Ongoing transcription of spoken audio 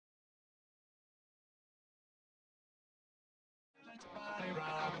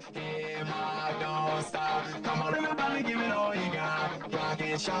Hip hop don't stop. Come on everybody, give it all you got.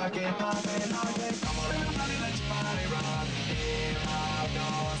 Rockin', shockin', poppin', lockin'. Come on everybody, let your body rock. Hip hop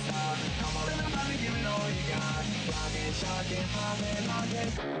don't stop. Come on everybody, give it all you got. Rockin', shockin', poppin', lockin'.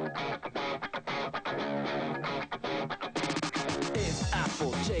 It's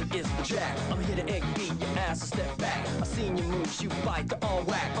Apple, J is for Jack. I'm here to egg beat your ass, so step back. I've seen your moves, you fight, they're all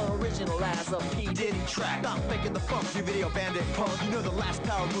whack. Original as a P. Diddy track. Not faking the funk, you video bandit punk. You know the last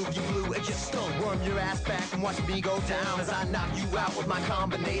power move you blew, it just stunk. Worm your ass back and watch me go down as I knock you out with my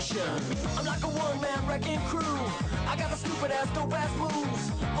combination. I'm like a one-man wrecking crew. I got the stupid ass, dope ass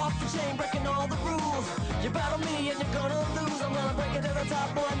moves. Off the chain, breaking all the rules. You battle me and you're gonna lose. I'm gonna break it to the top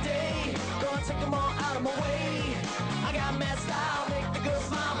one day. Gonna take them all out of my way. I got mad style, make the girls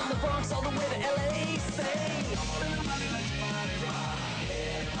smile from the Bronx all the way to LA. Say, come on everybody, let's party rock.